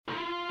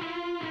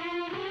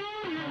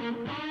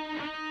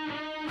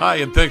Hi,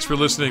 and thanks for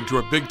listening to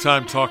our Big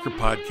Time Talker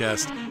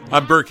podcast.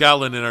 I'm Burke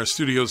Allen in our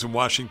studios in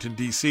Washington,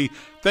 D.C.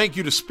 Thank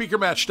you to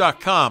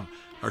SpeakerMatch.com,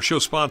 our show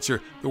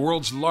sponsor, the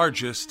world's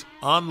largest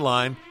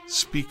online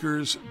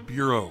speakers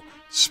bureau,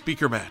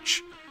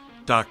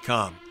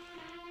 SpeakerMatch.com.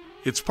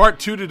 It's part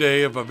 2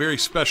 today of a very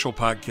special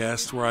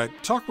podcast where I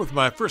talk with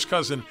my first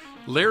cousin,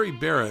 Larry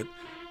Barrett,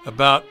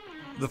 about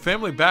the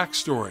family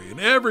backstory. And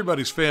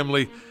everybody's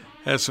family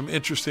has some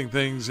interesting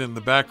things in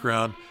the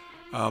background.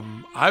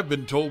 I've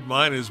been told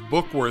mine is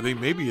book-worthy.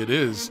 Maybe it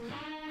is.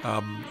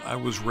 I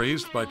was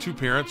raised by two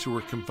parents who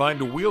were confined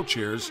to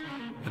wheelchairs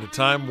at a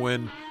time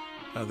when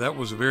that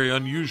was a very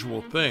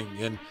unusual thing.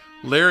 And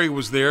Larry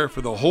was there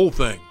for the whole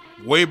thing,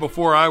 way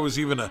before I was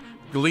even a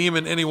gleam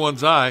in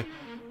anyone's eye.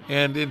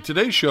 And in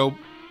today's show,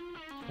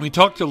 we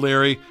talked to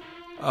Larry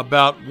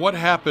about what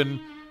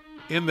happened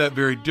in that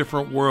very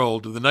different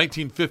world of the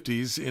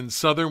 1950s in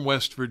southern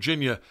West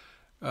Virginia,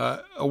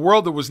 a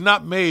world that was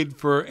not made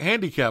for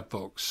handicapped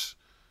folks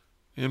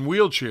in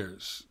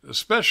wheelchairs,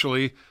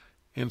 especially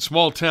in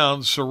small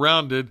towns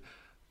surrounded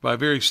by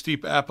very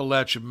steep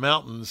Appalachian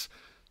mountains.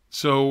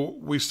 So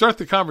we start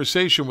the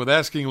conversation with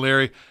asking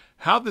Larry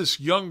how this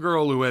young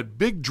girl who had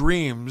big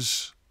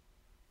dreams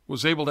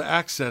was able to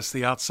access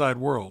the outside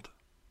world.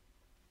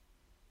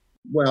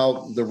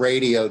 Well, the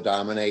radio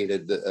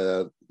dominated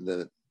the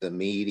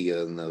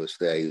media in those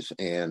days,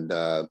 and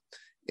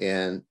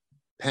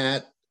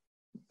Pat,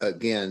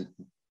 again,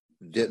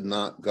 did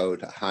not go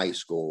to high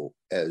school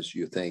as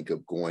you think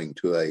of going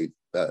to a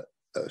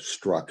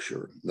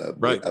structure,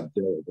 right, a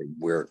building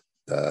where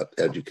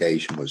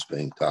education was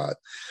being taught,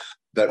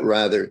 but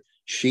rather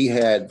she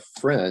had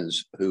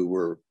friends who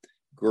were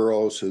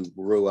girls who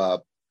grew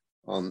up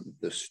on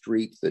the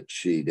street that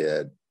she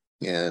did,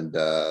 and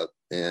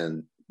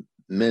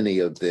many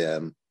of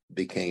them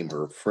became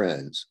her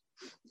friends,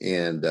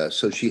 and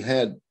so she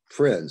had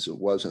friends. It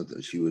wasn't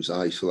that she was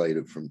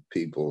isolated from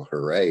people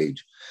her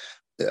age.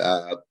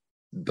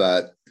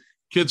 But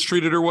kids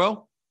treated her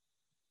well.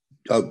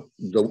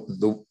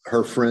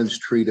 Her friends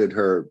treated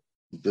her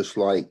just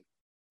like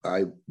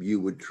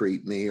you would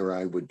treat me, or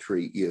I would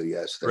treat you.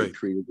 Yes, they right.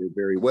 treated her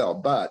very well.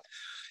 But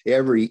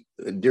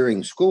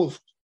during school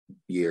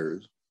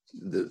years,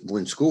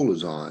 when school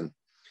was on,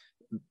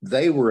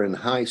 they were in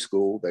high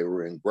school, they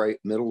were in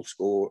middle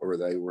school, or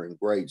they were in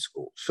grade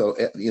school. So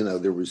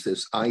there was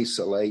this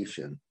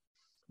isolation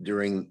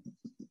during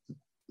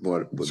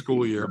what was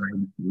school year,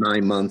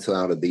 9 months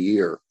out of the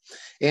year.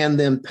 And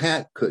then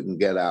Pat couldn't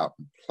get out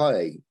and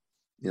play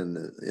in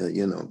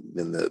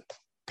the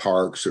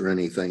parks or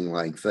anything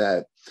like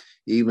that.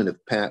 Even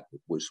if Pat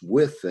was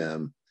with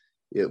them,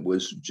 it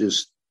was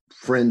just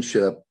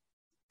friendship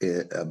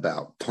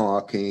about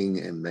talking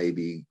and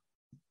maybe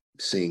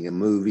seeing a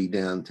movie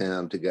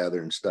downtown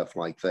together and stuff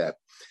like that.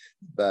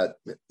 But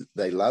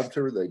they loved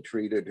her, they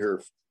treated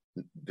her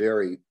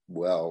very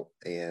well,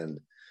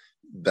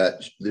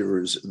 but there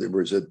was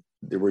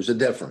a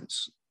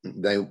difference.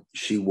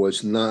 She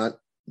was not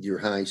your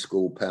high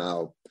school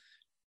pal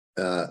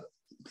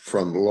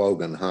from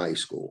Logan High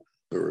School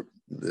or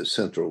the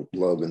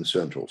Logan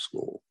Central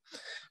School.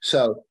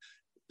 So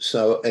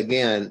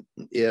again,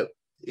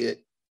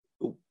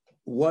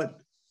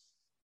 what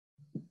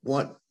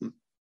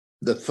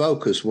the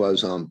focus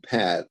was on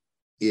Pat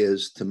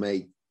is to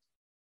make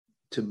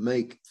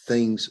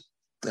things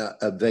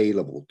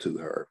available to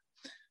her.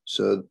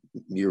 So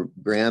your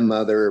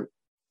grandmother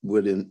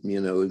would,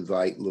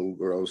 invite little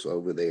girls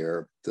over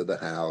there to the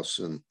house,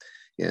 and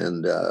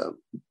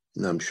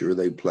I'm sure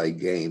they play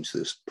games.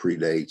 This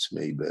predates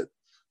me, but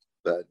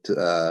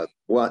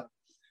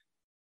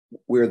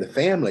where the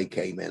family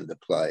came into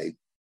play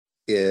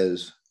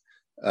is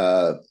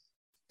and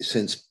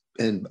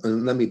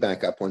let me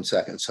back up 1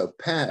 second. So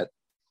Pat,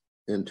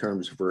 in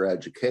terms of her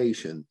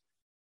education,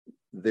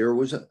 there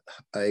was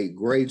a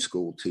grade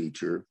school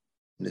teacher,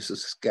 Mrs.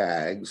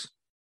 Skaggs.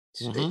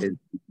 Mm-hmm.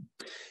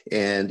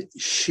 And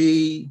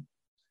she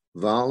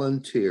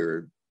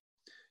volunteered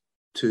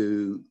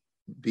to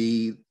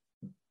be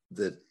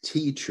the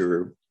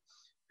teacher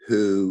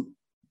who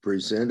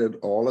presented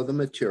all of the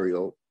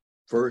material,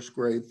 first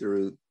grade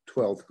through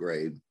 12th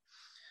grade,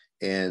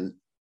 and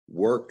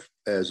worked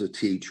as a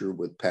teacher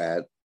with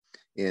Pat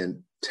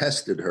and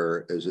tested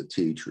her as a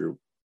teacher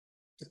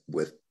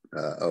with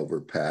over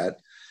Pat.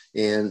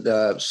 And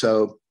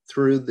so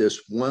through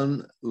this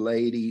one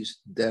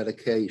lady's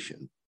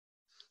dedication,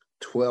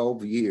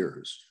 12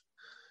 years,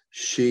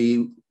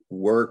 she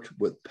worked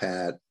with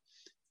Pat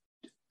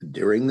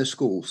during the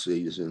school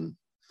season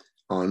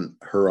on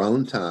her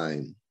own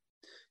time.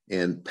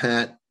 And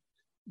Pat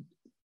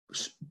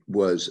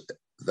was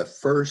the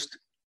first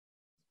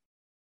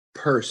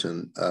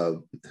person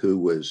who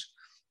was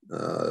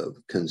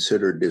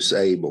considered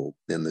disabled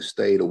in the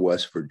state of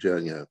West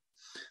Virginia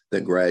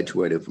that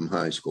graduated from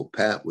high school.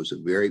 Pat was a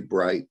very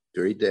bright,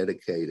 very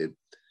dedicated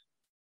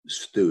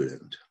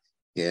student.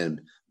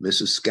 And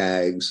Mrs.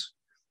 Skaggs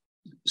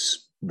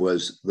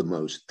was the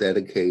most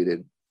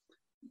dedicated,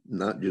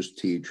 not just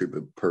teacher,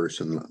 but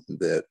person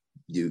that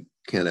you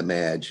can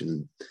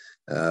imagine,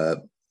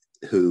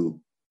 who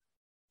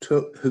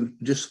who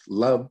just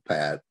loved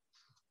Pat,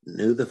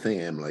 knew the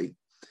family,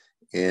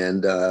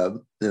 and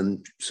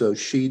so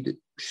she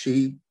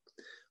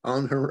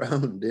on her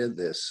own did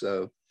this.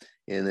 So,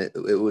 and it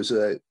was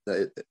and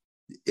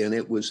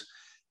it was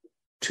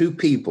two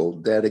people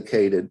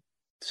dedicated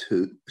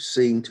to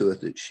seeing to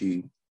it that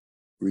she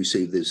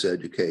received this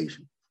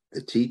education: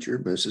 the teacher,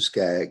 Mrs.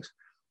 Skaggs,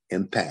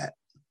 and Pat.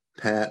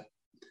 Pat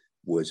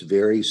was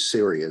very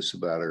serious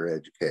about her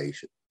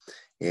education,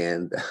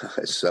 and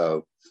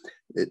so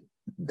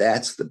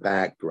that's the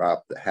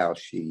backdrop to how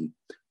she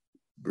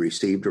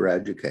received her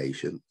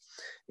education.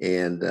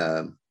 And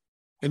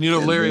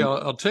Larry, then,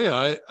 I'll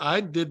tell you,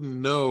 I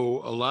didn't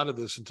know a lot of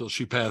this until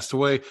she passed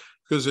away,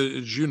 because,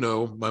 as you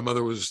know, my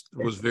mother was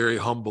very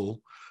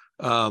humble.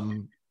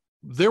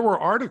 There were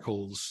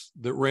articles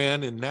that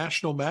ran in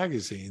national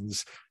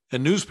magazines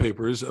and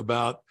newspapers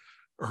about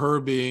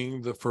her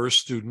being the first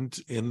student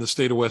in the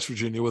state of West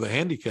Virginia with a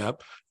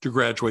handicap to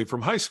graduate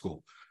from high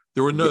school.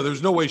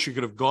 There's no way she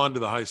could have gone to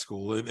the high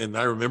school. And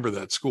I remember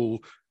that school.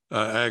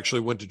 I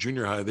actually went to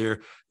junior high there.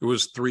 It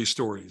was 3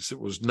 stories. It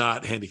was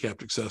not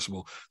handicapped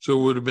accessible. So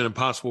it would have been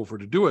impossible for her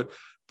to do it.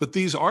 But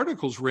these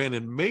articles ran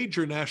in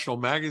major national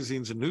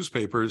magazines and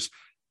newspapers,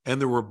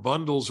 and there were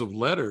bundles of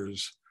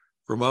letters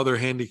from other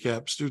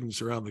handicapped students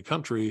around the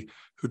country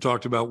who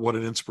talked about what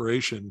an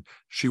inspiration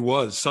she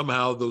was.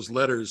 Somehow those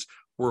letters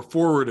were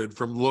forwarded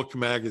from Look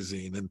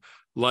magazine and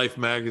Life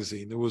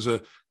magazine. It was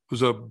a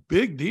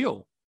big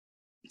deal.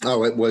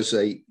 Oh, it was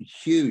a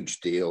huge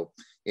deal.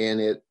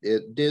 And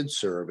it did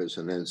serve as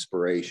an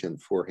inspiration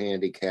for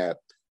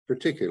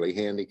particularly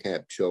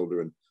handicapped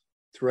children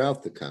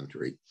throughout the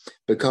country.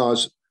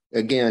 Because,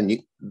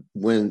 again,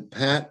 when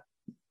Pat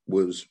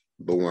was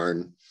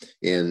born,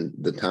 in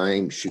the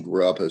time she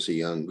grew up as a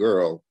young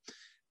girl,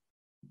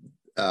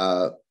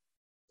 80%,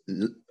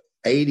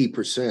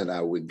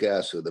 I would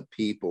guess, of the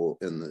people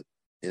in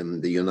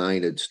the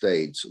United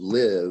States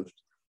lived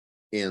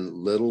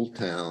in little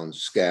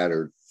towns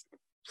scattered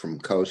from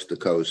coast to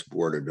coast,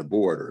 border to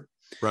border.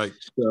 Right.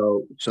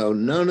 So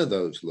none of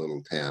those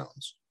little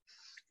towns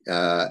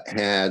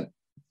had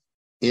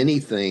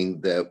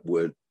anything that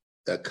would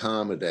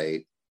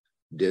accommodate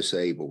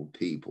disabled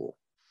people.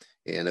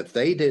 And if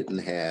they didn't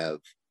have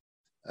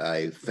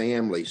a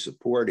family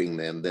supporting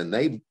them, then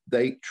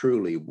they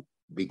truly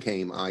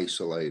became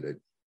isolated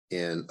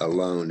and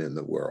alone in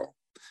the world.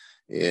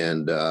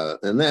 And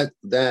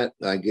that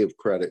I give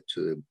credit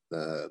to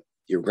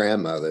your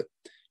grandmother.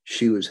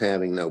 She was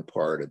having no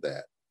part of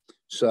that.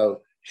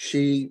 So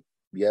she,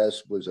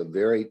 yes, was a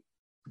very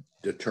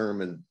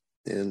determined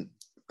and,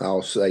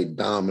 I'll say,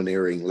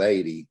 domineering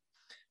lady,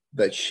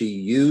 but she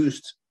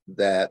used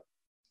that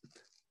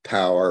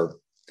power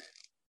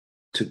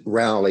to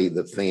rally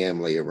the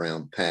family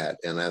around Pat.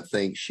 And I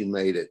think she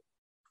made it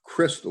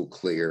crystal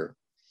clear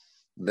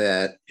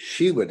that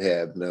she would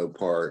have no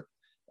part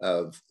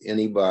of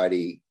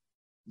anybody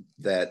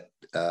that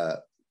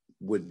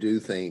would do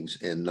things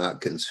and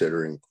not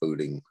consider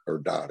including her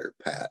daughter,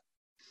 Pat.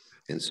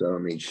 And so, I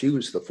mean, she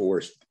was the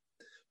force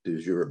du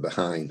jour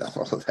behind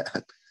all of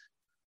that.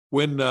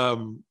 When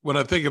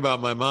I think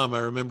about my mom, I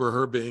remember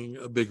her being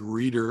a big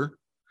reader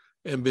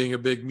and being a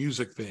big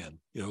music fan,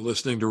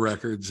 listening to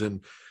records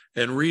and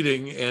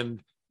reading.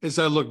 And as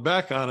I look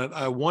back on it,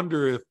 I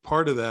wonder if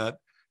part of that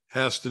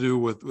has to do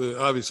with,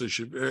 obviously,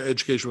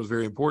 education was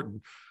very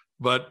important,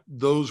 but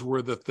those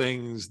were the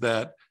things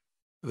that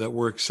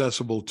were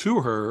accessible to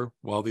her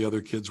while the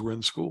other kids were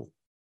in school.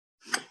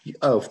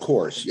 Of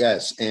course,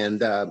 yes.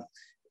 And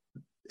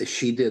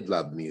she did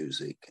love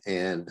music.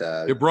 And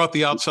it brought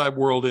the outside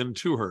world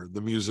into her,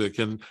 the music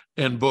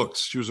and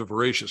books. She was a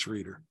voracious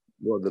reader.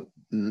 Well,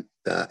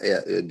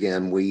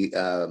 again, we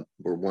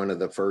were one of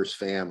the first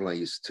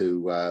families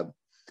to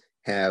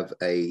have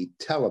a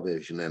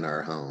television in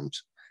our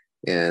homes.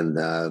 And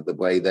the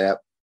way that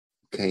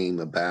came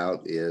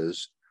about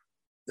is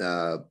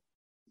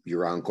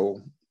your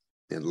uncle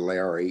and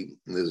Larry,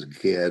 as a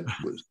kid,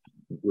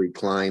 we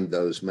climbed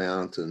those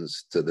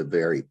mountains to the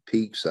very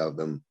peaks of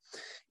them.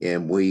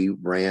 And we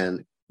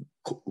ran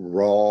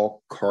raw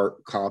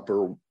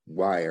copper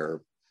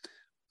wire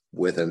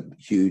with a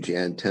huge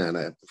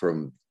antenna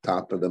from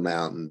top of the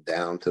mountain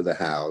down to the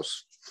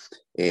house.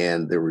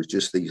 And there was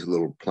just these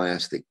little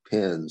plastic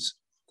pins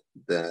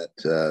that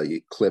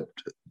you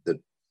clipped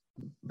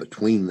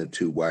between the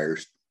two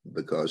wires,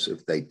 because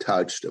if they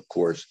touched, of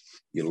course,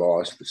 you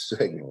lost the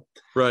signal.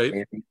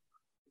 Right.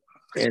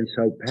 And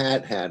so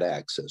Pat had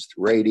access to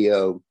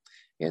radio.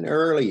 And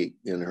early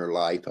in her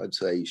life, I'd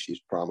say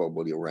she's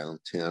probably around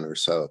 10 or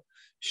so,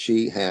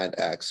 she had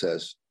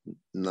access,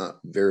 not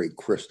very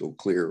crystal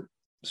clear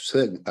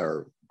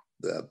or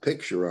the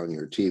picture on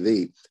your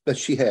TV, but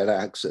she had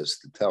access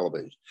to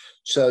television.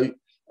 So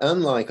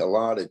unlike a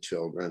lot of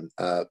children,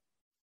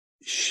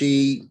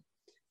 she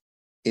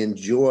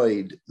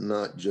enjoyed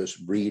not just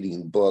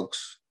reading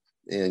books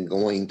and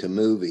going to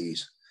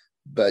movies,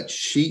 but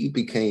she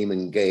became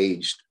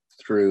engaged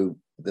through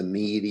the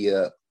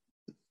media,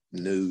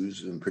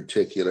 news in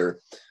particular,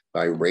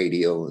 by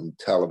radio and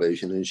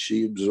television, and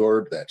she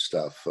absorbed that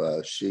stuff.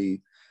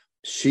 She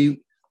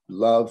she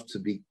loved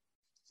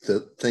to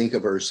think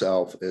of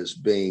herself as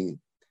being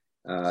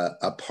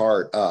a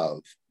part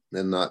of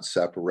and not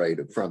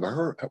separated from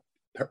her.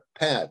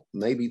 Pat,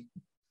 maybe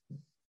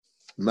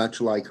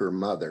much like her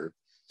mother,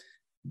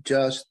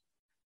 just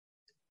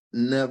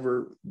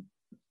never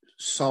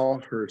saw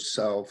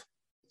herself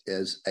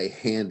as a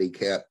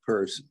handicapped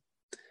person.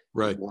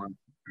 Right.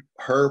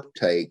 Her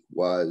take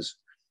was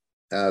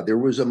there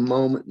was a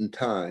moment in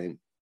time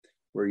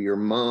where your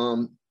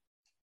mom,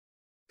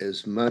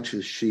 as much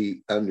as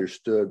she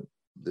understood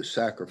the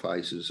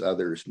sacrifices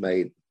others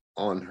made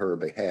on her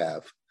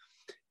behalf,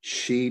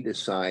 she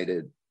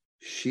decided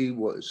she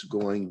was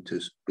going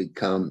to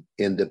become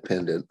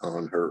independent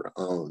on her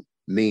own,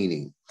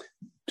 meaning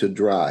to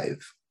drive,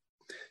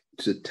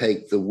 to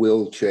take the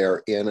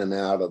wheelchair in and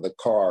out of the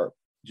car,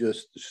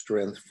 just the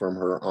strength from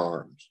her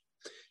arms.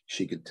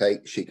 She could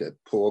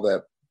pull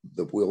the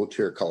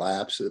wheelchair,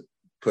 collapse it,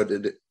 put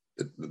it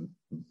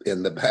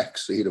in the back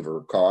seat of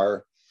her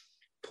car,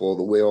 pull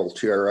the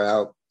wheelchair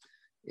out,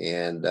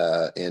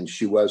 and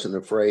she wasn't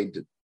afraid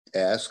to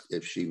ask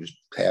if she was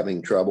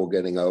having trouble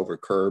getting over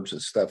curbs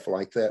and stuff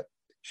like that.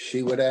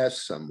 She would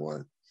ask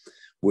someone,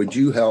 "Would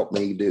you help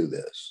me do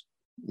this?"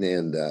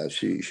 And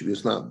she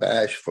was not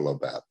bashful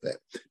about that,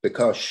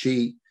 because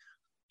she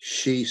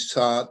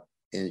sought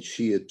and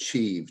she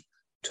achieved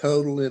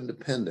total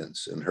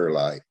independence in her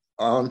life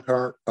on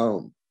her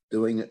own,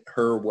 doing it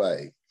her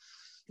way.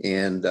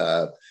 And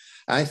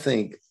I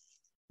think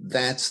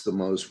that's the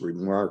most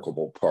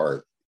remarkable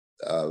part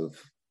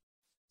of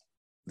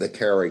the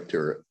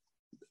character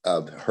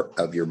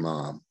of your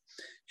mom.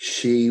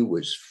 She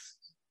was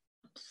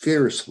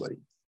fiercely,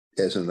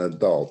 as an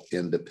adult,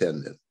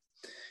 independent,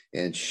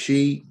 and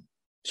she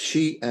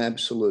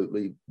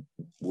absolutely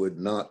would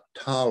not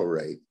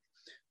tolerate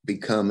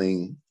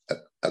becoming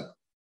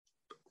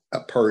a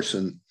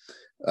person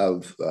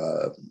of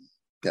a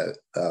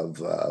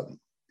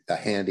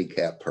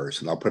handicapped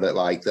person. I'll put it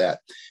like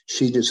that.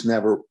 She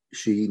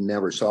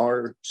never saw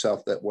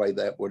herself that way.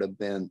 That would have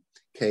been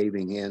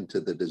caving into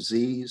the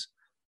disease.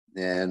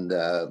 And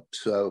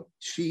so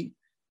she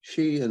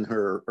in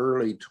her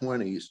early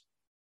 20s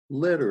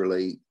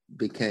literally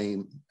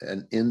became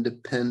an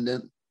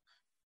independent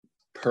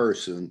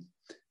person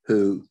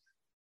who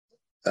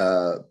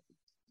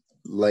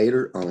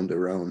later owned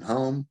her own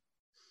home,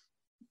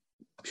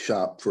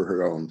 shopped for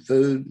her own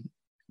food,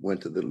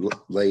 went to the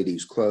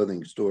ladies'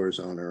 clothing stores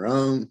on her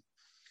own.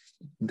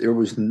 There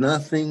was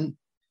nothing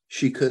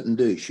she couldn't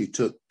do. She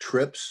took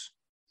trips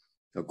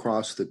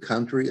across the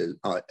country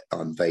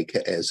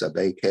as a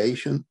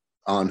vacation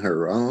on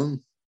her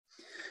own.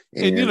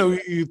 And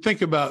you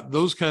think about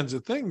those kinds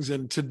of things,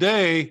 and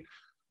today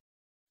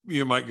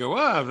you might go,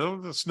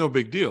 that's no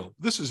big deal.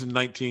 This is in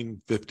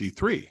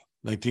 1953,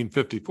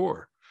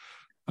 1954.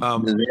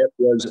 And it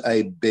was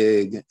a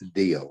big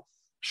deal.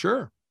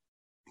 Sure.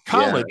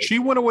 College. Yeah. She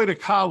went away to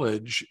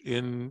college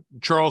in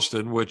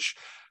Charleston, which,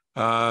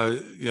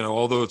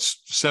 although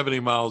it's 70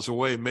 miles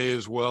away, may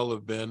as well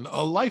have been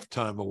a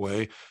lifetime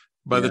away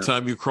by the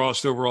time you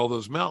crossed over all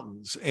those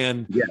mountains.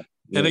 And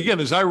again,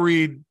 as I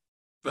read,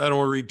 I don't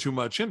want to read too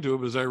much into it,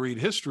 but as I read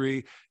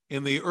history,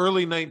 in the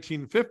early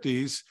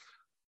 1950s,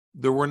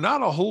 there were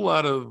not a whole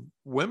lot of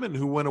women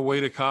who went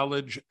away to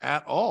college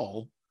at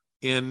all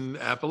in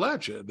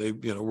Appalachia. They,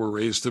 were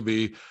raised to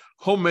be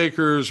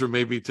homemakers or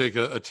maybe take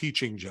a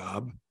teaching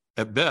job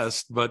at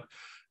best. But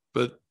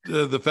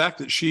the fact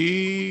that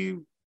she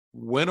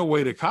went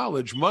away to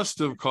college must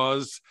have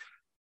caused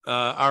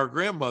our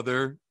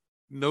grandmother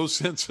no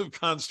sense of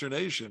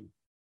consternation.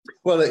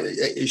 Well,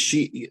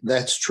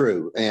 that's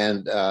true.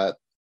 And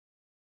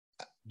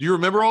do you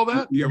remember all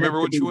that? Do you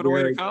remember when she went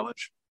away to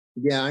college?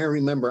 Yeah, I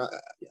remember.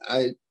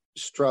 I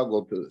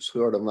struggled to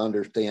sort of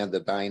understand the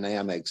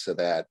dynamics of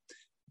that.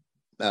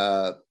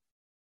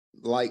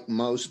 Like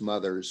most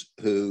mothers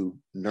who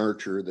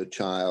nurture the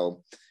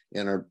child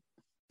and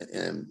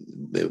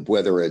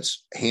whether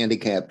it's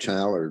handicapped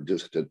child or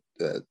just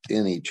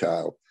any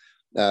child,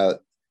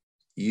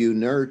 you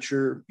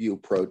nurture, you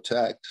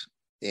protect,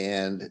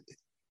 and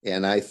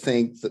I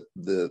think that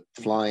the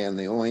fly in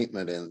the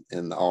ointment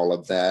in all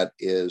of that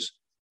is,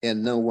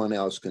 and no one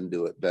else can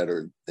do it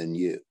better than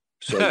you.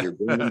 So your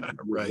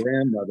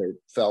grandmother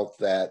felt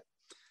that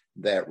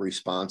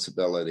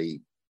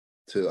responsibility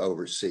to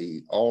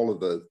oversee all of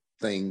the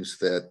things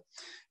that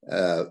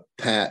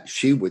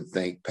she would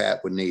think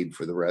Pat would need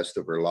for the rest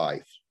of her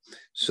life.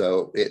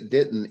 So it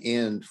didn't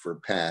end for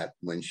Pat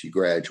when she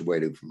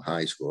graduated from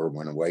high school or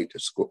went away to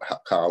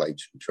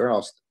college in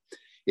Charleston.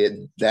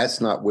 That's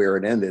not where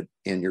it ended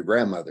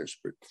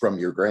from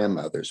your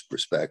grandmother's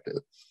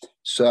perspective.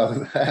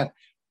 So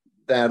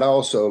that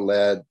also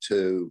led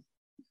to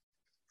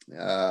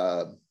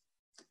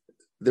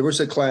there was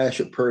a clash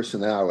of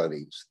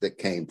personalities that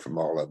came from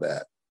all of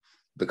that,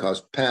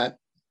 because Pat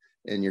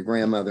and your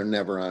grandmother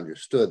never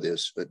understood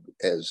this, but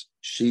as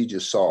she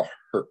just saw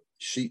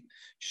she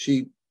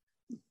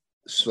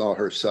saw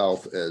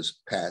herself as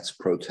Pat's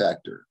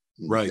protector,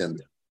 right, and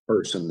the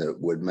person that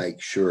would make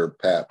sure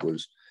Pat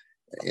was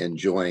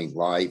enjoying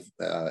life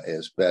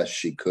as best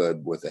she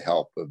could with the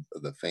help of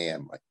the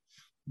family.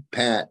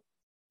 Pat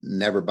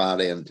never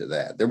bought into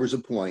that. There was a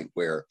point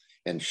where,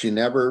 and she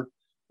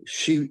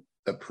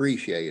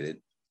appreciated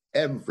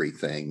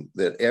everything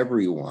that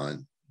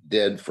everyone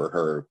did for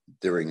her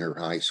during her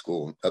high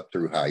school, up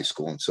through high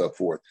school and so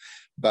forth.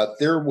 But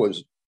there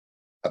was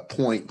a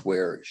point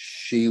where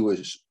she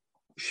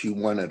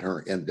wanted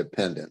her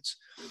independence.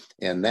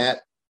 And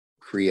that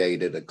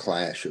created a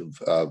clash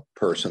of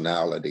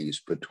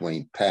personalities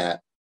between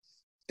Pat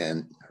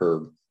and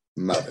her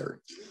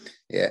mother.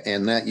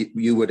 And that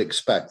you would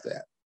expect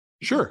that.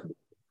 Sure.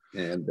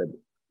 And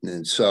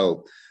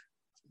so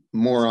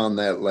more on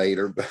that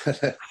later,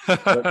 but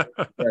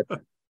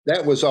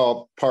that was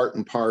all part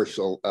and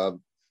parcel of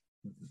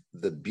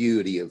the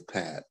beauty of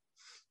Pat.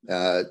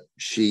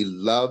 She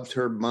loved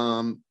her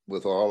mom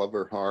with all of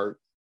her heart,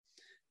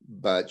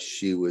 but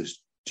she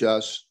was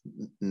just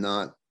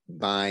not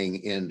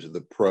buying into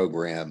the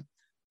program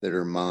that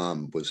her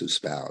mom was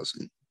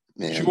espousing.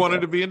 And she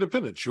wanted to be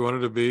independent. She wanted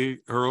to be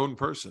her own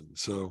person.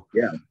 So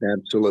yeah,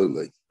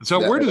 absolutely. So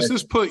where does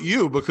this put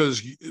you?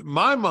 Because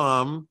my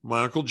mom,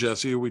 my Uncle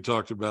Jesse, who we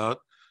talked about,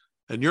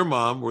 and your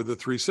mom were the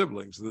three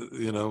siblings.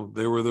 You know,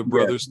 they were the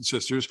brothers and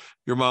sisters.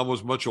 Your mom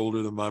was much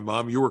older than my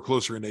mom. You were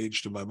closer in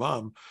age to my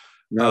mom.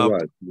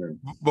 But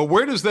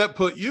where does that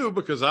put you?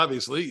 Because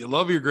obviously you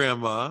love your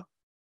grandma.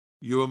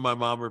 You and my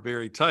mom are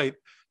very tight.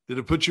 Did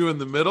it put you in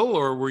the middle,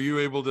 or were you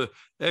able to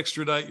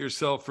extradite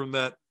yourself from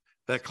that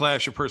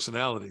clash of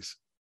personalities?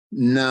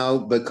 No,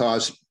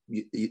 because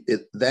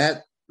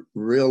that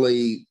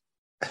really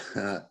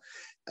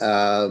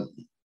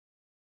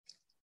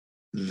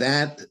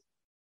that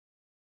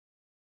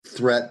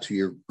threat to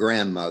your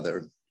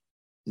grandmother,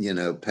 you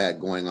know, Pat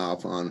going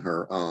off on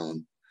her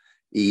own,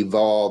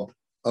 evolved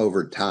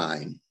over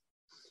time.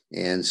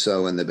 And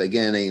so in the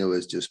beginning, it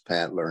was just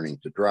Pat learning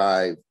to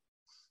drive.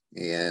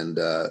 And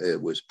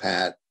it was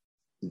Pat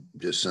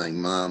just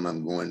saying, Mom,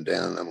 I'm going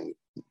down, I'm going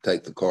to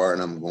take the car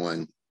and I'm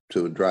going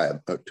to a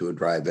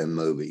drive-in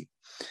movie.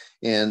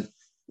 And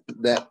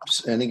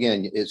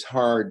again, it's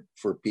hard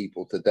for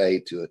people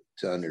today to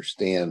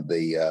understand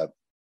the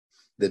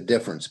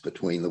difference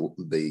between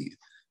the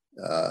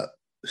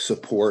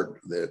support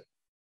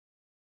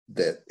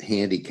that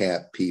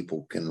handicapped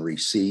people can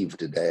receive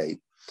today.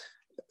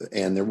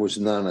 And there was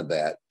none of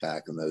that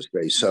back in those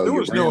days. So there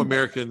was no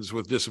Americans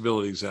with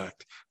Disabilities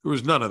Act. There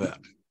was none of that.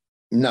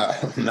 No,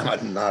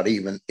 not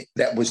even.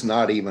 That was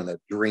not even a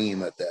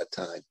dream at that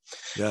time.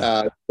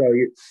 Yeah. So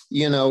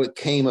you know, it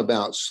came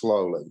about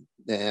slowly,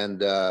 and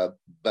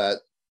but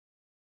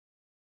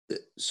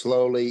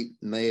slowly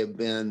may have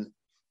been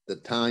the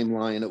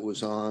timeline it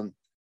was on,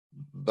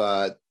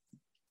 but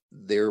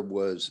there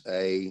was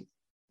a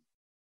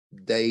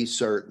day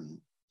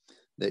certain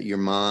that your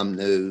mom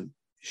knew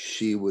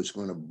she was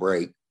going to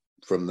break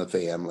from the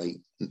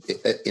family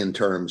in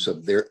terms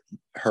of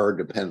her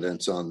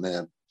dependence on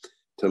them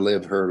to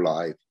live her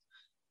life.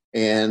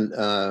 And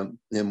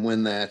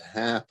when that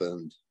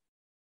happened,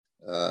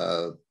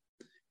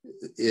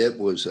 it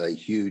was a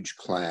huge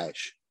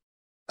clash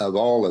of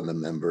all of the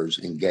members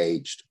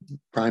engaged,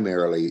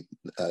 primarily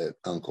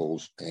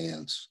uncles,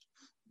 aunts,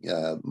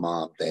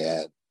 mom,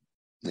 dad,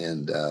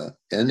 and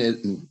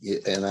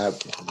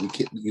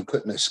you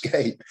couldn't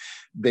escape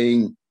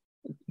being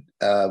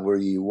were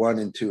you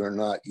wanted to or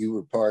not, you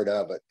were part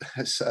of it.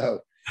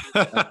 So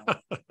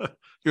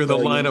you're the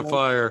line of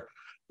fire.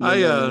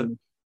 I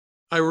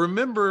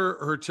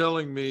remember her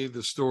telling me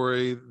the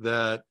story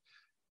that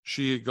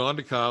she had gone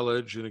to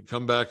college and had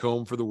come back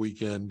home for the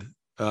weekend,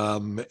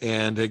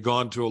 and had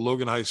gone to a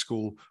Logan High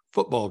School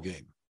football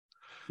game,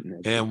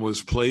 and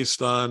was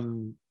placed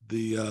on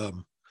the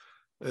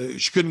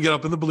she couldn't get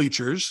up in the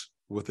bleachers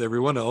with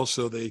everyone else,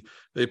 so they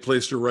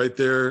placed her right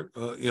there,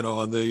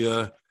 on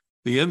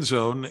the end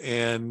zone,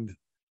 and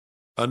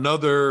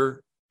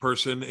another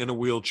person in a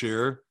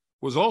wheelchair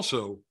was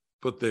also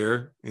put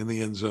there in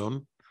the end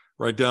zone,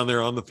 right down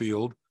there on the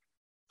field.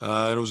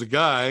 And it was a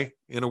guy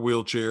in a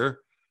wheelchair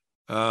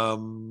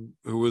who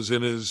was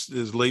in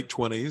his late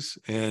 20s,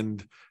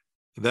 and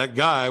that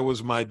guy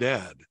was my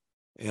dad.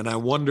 And I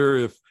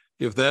wonder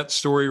if that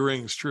story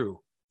rings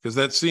true, because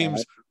that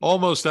seems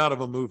almost out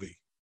of a movie.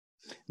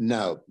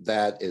 No,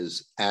 that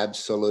is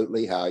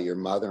absolutely how your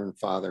mother and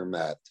father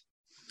met.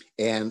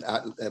 And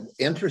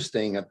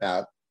interesting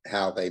about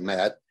how they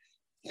met,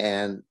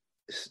 and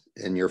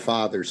your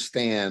father,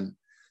 Stan,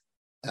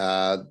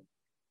 the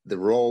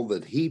role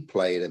that he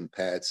played in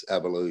Pat's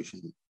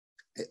evolution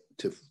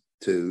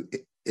to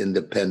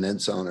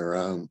independence on her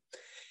own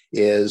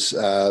is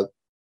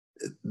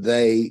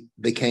they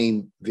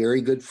became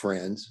very good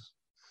friends,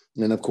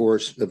 and of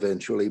course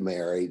eventually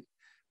married.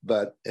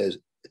 But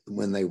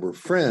when they were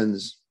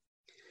friends,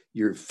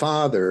 your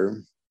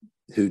father,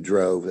 who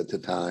drove at the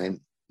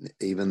time,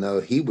 even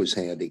though he was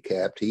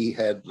handicapped, he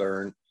had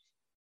learned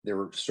there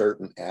were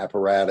certain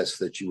apparatus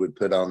that you would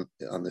put on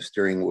the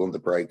steering wheel and the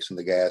brakes and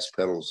the gas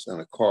pedals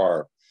in a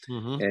car.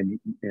 Mm-hmm.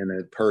 And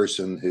a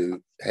person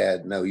who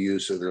had no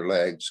use of their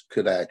legs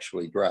could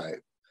actually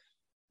drive.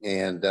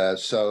 And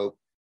so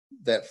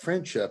that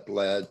friendship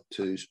led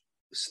to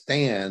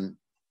Stan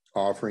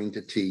offering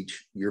to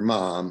teach your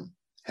mom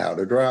how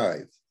to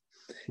drive.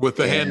 With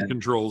the hand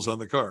controls on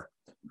the car.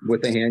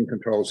 With the hand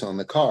controls on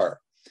the car.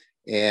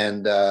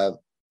 And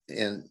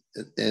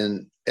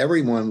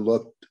everyone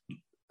looked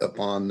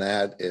upon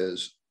that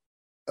as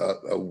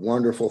a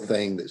wonderful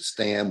thing that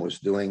Stan was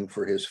doing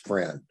for his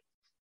friend.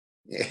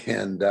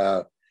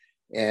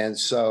 And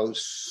so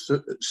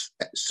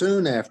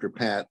soon after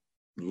Pat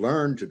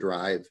learned to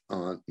drive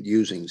on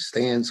using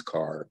Stan's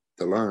car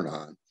to learn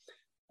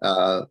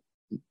on,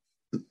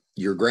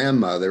 your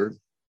grandmother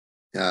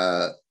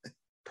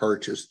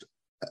purchased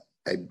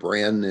a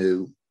brand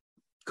new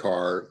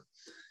car,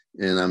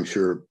 and I'm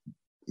sure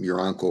your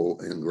uncle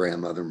and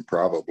grandmother and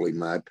probably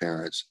my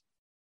parents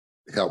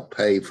helped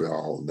pay for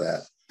all of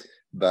that.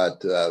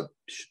 But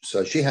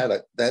so she had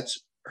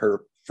that's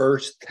her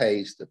first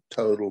taste of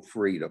total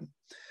freedom.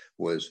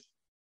 Was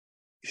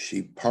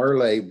she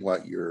parlayed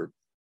what your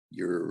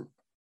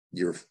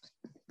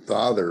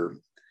father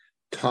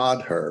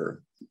taught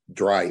her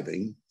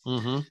driving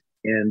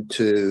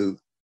into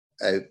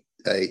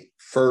a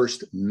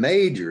first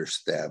major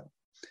step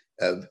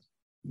of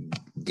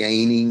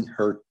gaining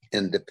her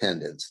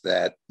independence.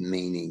 That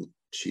meaning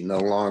she no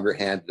longer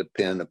had to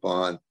depend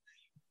upon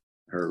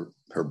her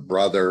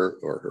brother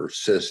or her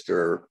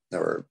sister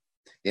or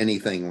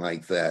anything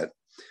like that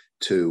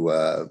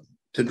to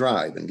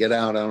drive and get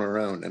out on her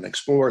own and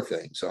explore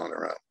things on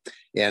her own.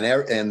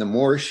 And the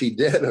more she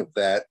did of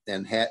that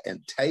and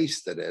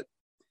tasted it,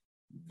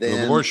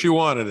 then the more she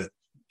wanted it.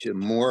 The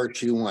more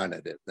she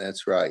wanted it.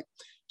 That's right.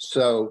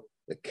 So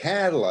the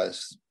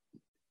catalyst,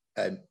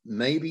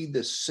 maybe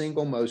the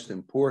single most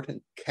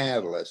important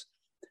catalyst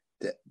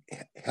that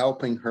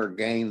helping her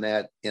gain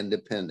that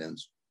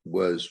independence,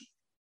 was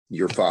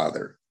your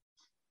father.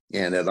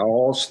 And it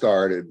all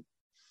started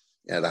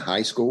at a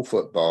high school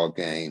football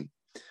game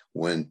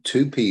when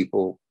two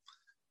people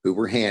who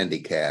were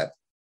handicapped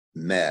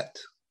met.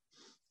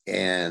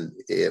 And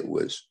it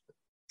was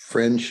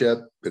friendship,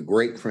 a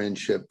great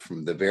friendship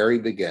from the very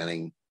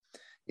beginning.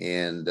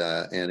 And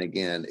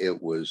again,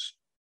 it was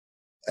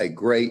a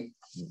great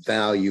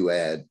value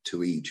add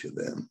to each of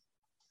them.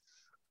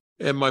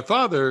 And my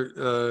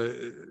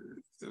father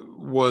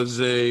was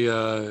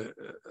a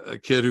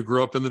kid who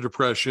grew up in the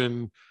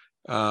Depression,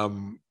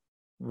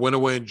 went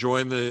away and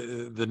joined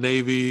the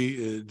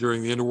Navy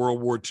during the end of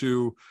World War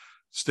II,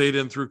 stayed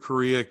in through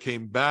Korea,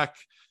 came back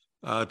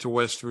to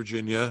West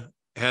Virginia,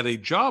 had a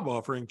job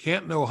offer in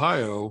Canton,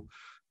 Ohio,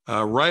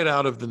 right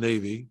out of the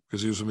Navy,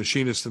 because he was a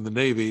machinist in the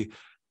Navy.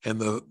 And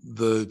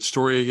the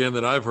story again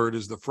that I've heard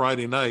is the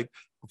Friday night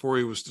before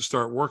he was to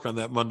start work on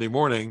that Monday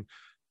morning,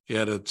 he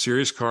had a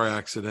serious car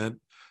accident,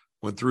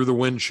 went through the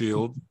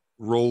windshield,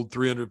 rolled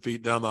 300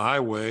 feet down the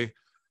highway,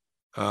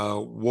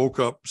 woke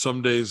up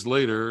some days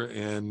later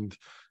and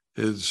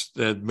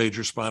had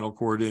major spinal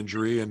cord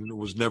injury and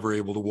was never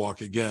able to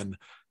walk again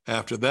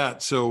after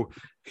that. So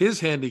his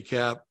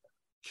handicap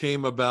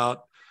came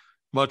about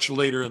much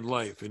later in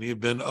life, and he had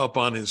been up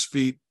on his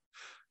feet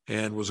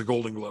and was a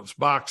Golden Gloves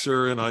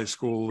boxer in high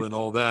school and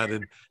all that.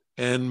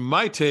 And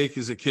my take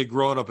as a kid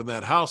growing up in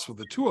that house with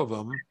the two of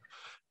them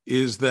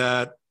is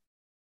that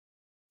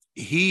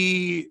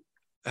he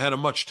had a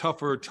much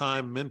tougher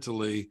time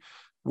mentally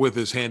with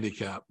his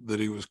handicap,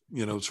 that he was,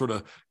 sort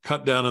of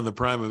cut down in the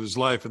prime of his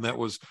life. And that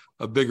was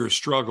a bigger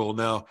struggle.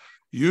 Now,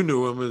 you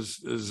knew him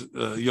as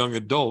a young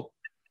adult.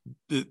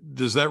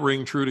 Does that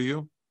ring true to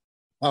you?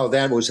 Oh,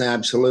 that was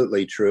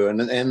absolutely true.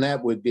 And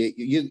that would be,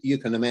 you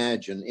can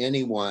imagine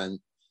anyone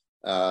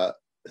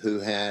who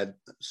had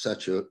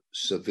such a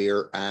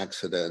severe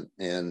accident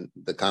and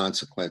the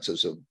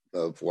consequences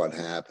of what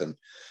happened.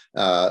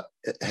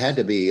 It had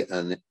to be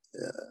a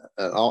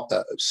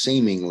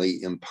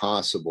seemingly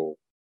impossible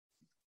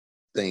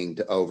thing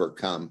to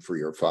overcome for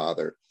your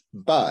father.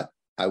 But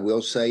I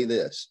will say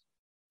this,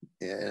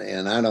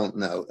 and I don't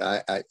know,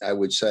 I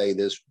would say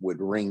this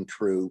would ring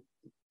true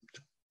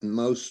to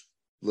most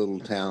little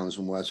towns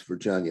in West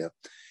Virginia.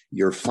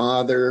 Your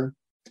father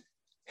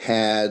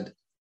had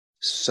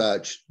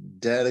such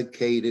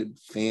dedicated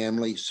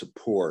family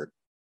support,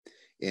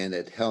 and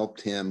it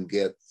helped him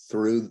get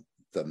through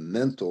the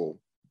mental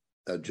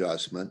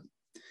adjustment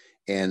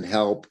and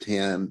helped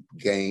him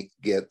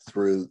get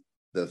through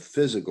the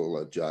physical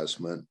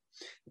adjustment,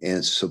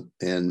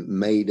 and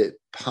made it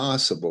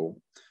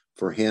possible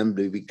for him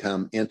to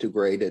become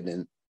integrated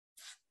in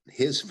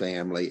his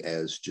family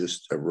as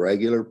just a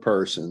regular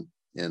person.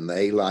 And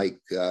they, like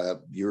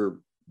your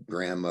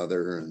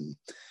grandmother and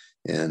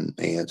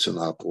aunts and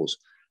uncles,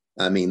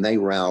 I mean, they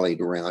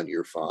rallied around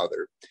your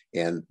father,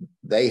 and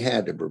they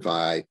had to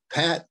provide.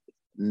 Pat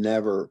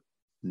never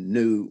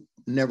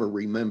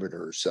remembered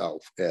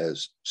herself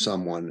as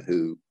someone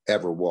who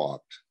ever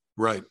walked.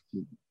 Right.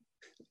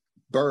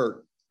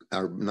 Burke,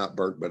 or not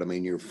Burke, but I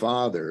mean, your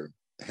father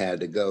had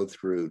to go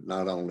through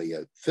not only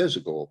a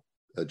physical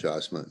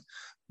adjustment,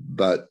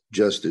 but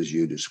just as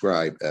you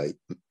described, a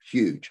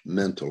huge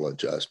mental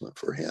adjustment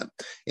for him.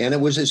 And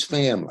it was his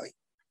family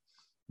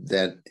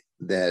that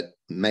that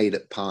made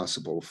it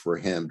possible for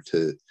him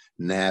to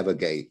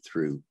navigate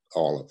through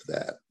all of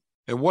that.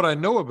 And what I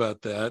know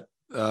about that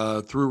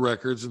through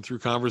records and through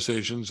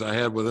conversations I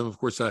had with him, of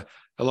course, I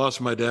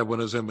lost my dad when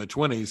I was in my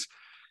 20s.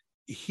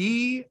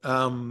 He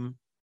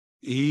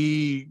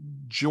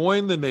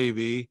joined the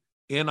Navy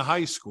in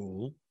high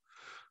school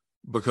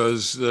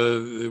because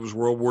it was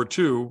World War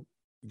II,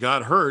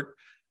 got hurt,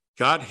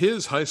 got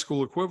his high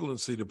school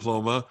equivalency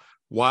diploma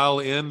while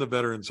in the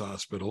Veterans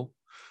Hospital,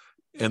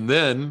 and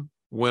then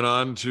went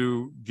on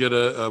to get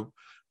a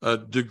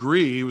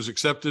degree. He was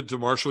accepted to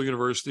Marshall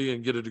University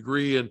and get a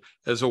degree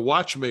as a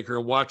watchmaker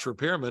and watch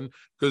repairman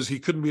because he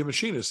couldn't be a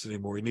machinist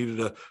anymore. He needed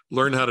to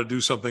learn how to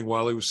do something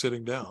while he was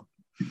sitting down.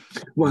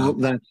 Well,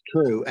 that's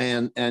true.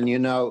 And you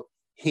know,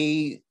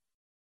 he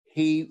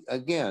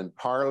again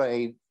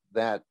parlayed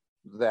that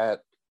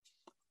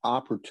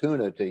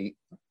opportunity,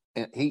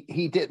 and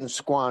he didn't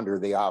squander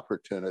the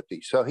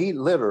opportunity. So he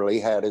literally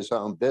had his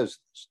own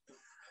business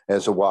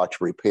as a watch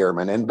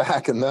repairman. And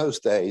back in those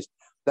days,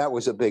 that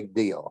was a big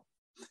deal.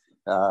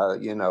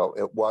 You know,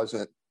 it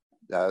wasn't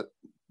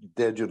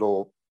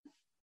digital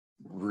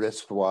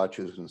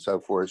wristwatches and so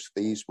forth.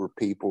 These were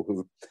people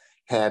who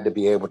had to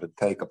be able to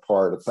take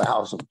apart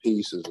 1,000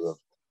 pieces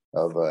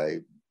of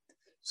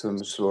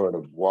some sort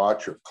of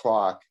watch or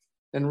clock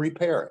and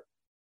repair it.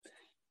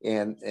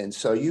 And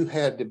so you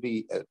had to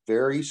be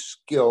very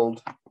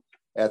skilled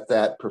at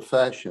that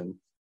profession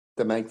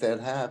to make that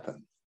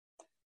happen.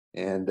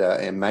 And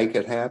make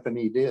it happen,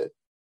 he did.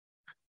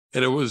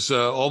 And it was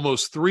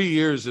almost 3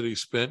 years that he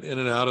spent in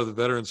and out of the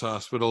Veterans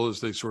Hospital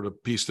as they sort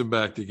of pieced him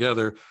back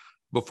together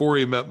before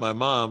he met my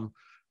mom.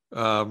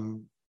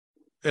 And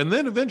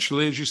then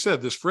eventually, as you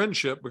said, this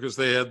friendship, because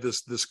they had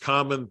this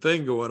common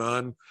thing going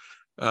on,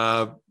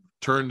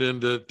 turned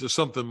into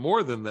something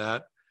more than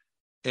that.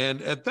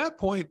 And at that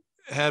point,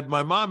 had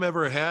my mom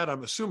ever had,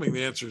 I'm assuming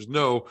the answer is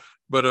no,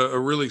 but a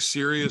really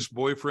serious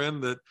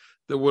boyfriend that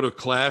would have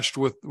clashed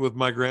with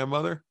my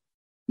grandmother?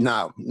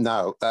 No,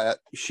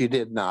 she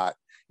did not.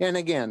 And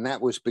again,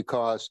 that was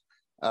because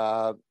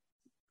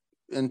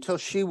until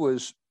she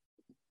was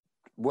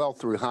well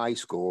through high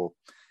school,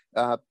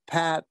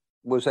 Pat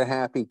was a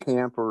happy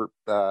camper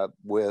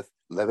with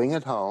living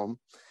at home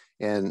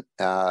and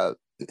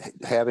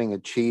having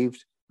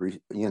achieved,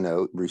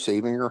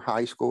 receiving her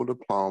high school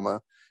diploma.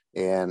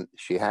 And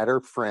she had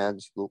her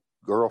friends,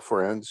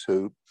 girlfriends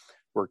who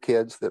were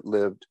kids that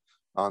lived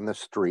on the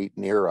street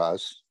near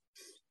us.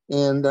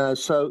 And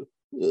so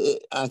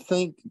I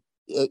think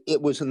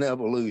it was an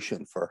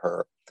evolution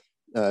for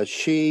her.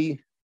 She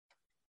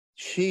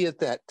at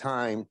that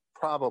time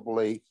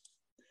probably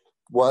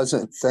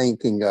wasn't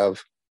thinking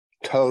of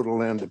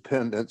total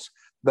independence,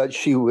 but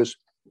she was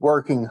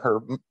working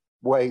her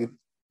way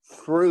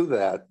through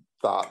that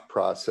thought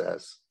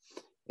process,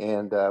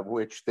 and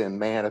which then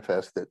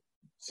manifested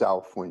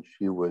itself when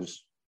she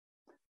was,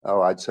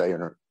 I'd say in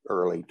her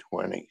early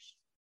 20s.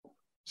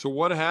 So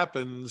what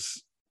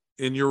happens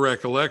in your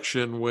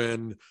recollection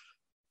when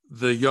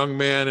the young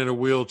man in a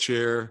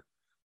wheelchair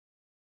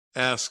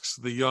asks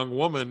the young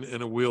woman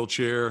in a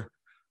wheelchair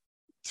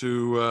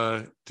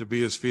to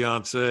be his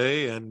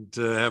fiance and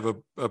to have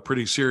a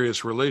pretty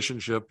serious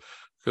relationship?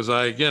 Because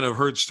I, again, have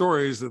heard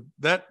stories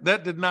that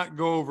did not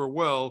go over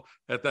well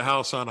at the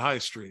house on High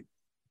Street.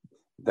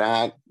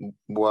 That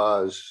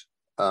was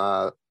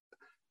a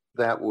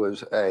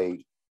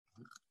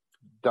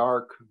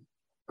dark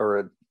or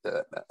a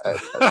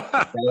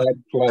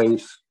bad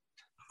place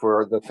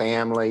for the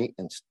family,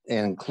 and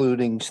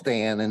including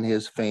Stan and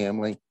his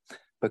family,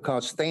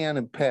 because Stan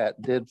and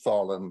Pat did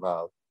fall in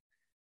love,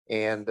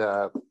 and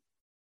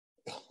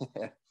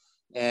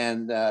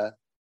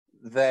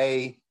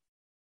they,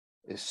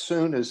 as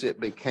soon as it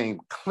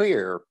became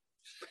clear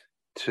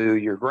to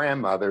your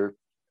grandmother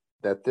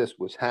that this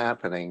was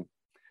happening,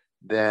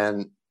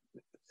 then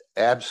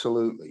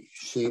absolutely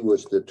she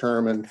was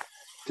determined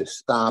to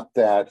stop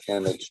that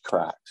in its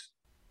tracks.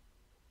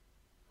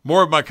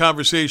 More of my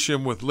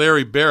conversation with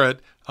Larry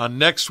Barrett on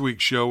next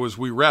week's show as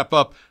we wrap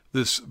up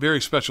this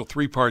very special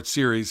 3-part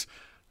series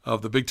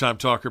of the Big Time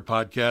Talker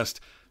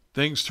podcast.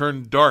 Things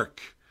turn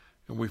dark,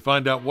 and we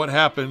find out what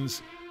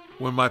happens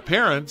when my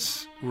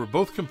parents, who are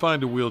both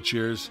confined to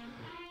wheelchairs,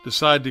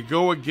 decide to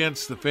go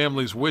against the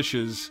family's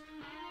wishes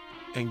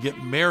and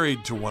get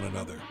married to one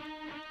another.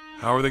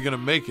 How are they going to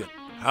make it?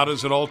 How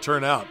does it all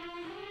turn out?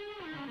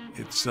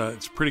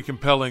 It's pretty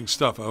compelling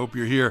stuff. I hope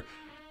you're here.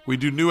 We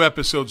do new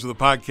episodes of the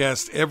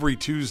podcast every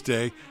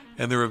Tuesday,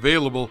 and they're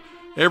available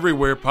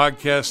everywhere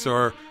podcasts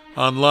are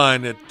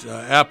online at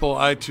Apple,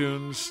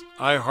 iTunes,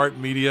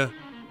 iHeartMedia,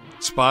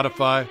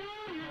 Spotify.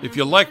 If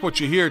you like what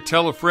you hear,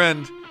 tell a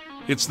friend.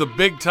 It's the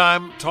Big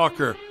Time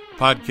Talker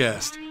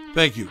podcast.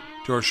 Thank you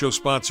to our show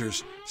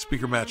sponsors,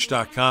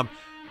 SpeakerMatch.com.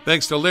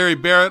 Thanks to Larry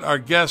Barrett, our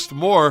guest.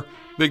 More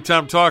Big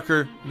Time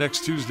Talker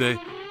next Tuesday.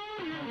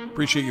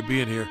 Appreciate you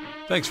being here.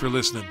 Thanks for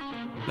listening.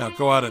 Now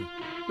go out and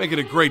make it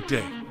a great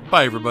day.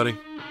 Bye, everybody.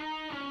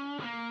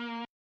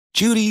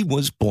 Judy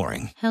was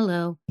boring.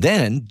 Hello.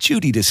 Then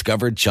Judy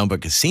discovered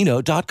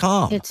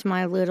ChumbaCasino.com. It's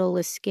my little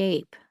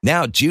escape.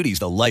 Now Judy's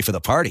the life of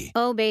the party.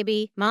 Oh,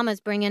 baby, mama's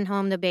bringing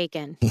home the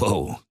bacon.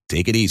 Whoa,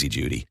 take it easy,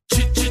 Judy.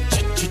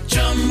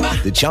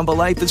 The Chumba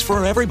life is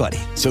for everybody.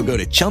 So go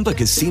to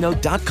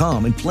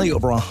ChumbaCasino.com and play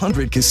over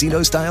 100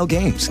 casino-style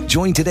games.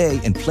 Join today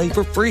and play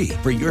for free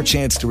for your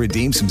chance to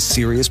redeem some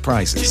serious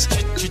prizes.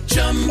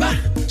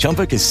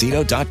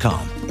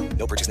 ChumbaCasino.com.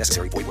 No purchase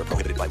necessary. Void where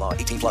prohibited by law.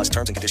 18+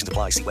 terms and conditions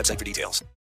apply. See website for details.